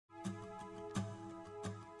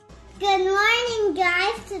Good morning,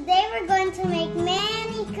 guys. Today we're going to make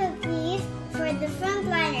many cookies for the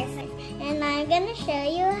Frontliners, and I'm going to show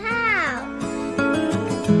you how.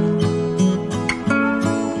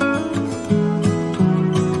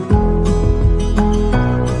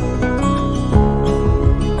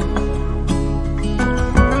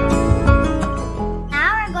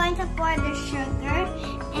 Now we're going to pour the sugar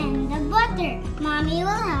and the butter. Mommy will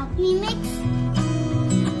help me mix.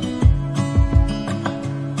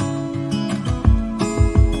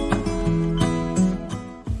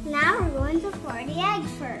 Pour the egg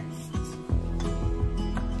first.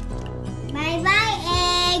 Bye-bye,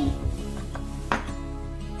 egg!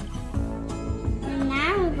 And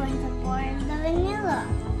now we're going to pour the vanilla.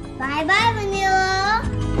 Bye-bye, vanilla!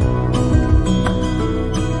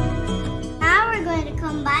 Now we're going to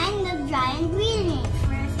combine the dry ingredients.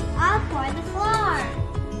 First, I'll pour the flour.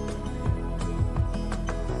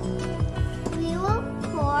 We will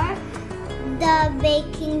pour the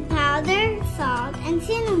baking powder, salt, and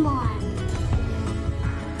cinnamon.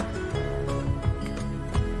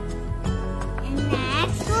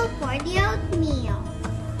 Next, we'll pour the oatmeal.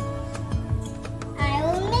 I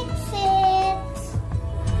will mix it.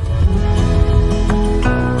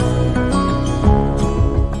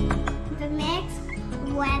 To mix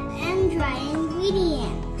wet and dry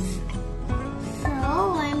ingredients. So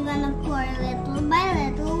I'm gonna pour little by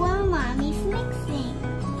little while Mommy's mixing.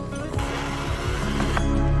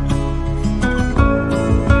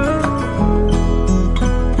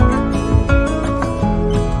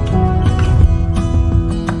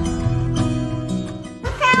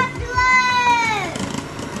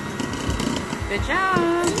 Good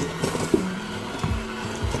job.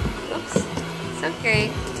 Oops, it's okay.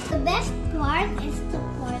 The best part is to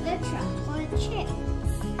pour the chocolate chips.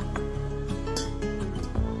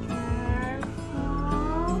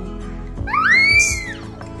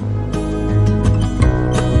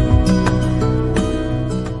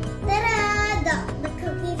 Ta-da! The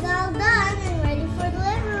cookie's all done and ready for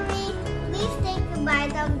delivery. Please take a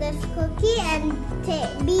bite of this cookie and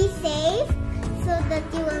be safe, so that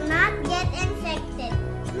you will not get infected.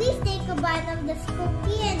 Please take a bite of this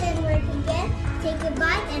cookie and then work again. Take a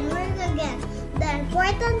bite and work again. The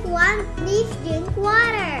important one, please drink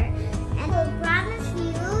water. And I will promise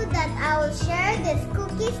you that I will share these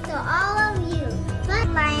cookies to all of you.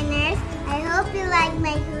 Frontliners, I hope you like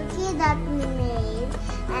my cookie that we made.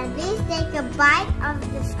 And please take a bite of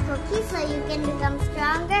this cookie so you can become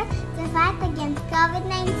stronger to fight against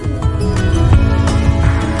COVID-19.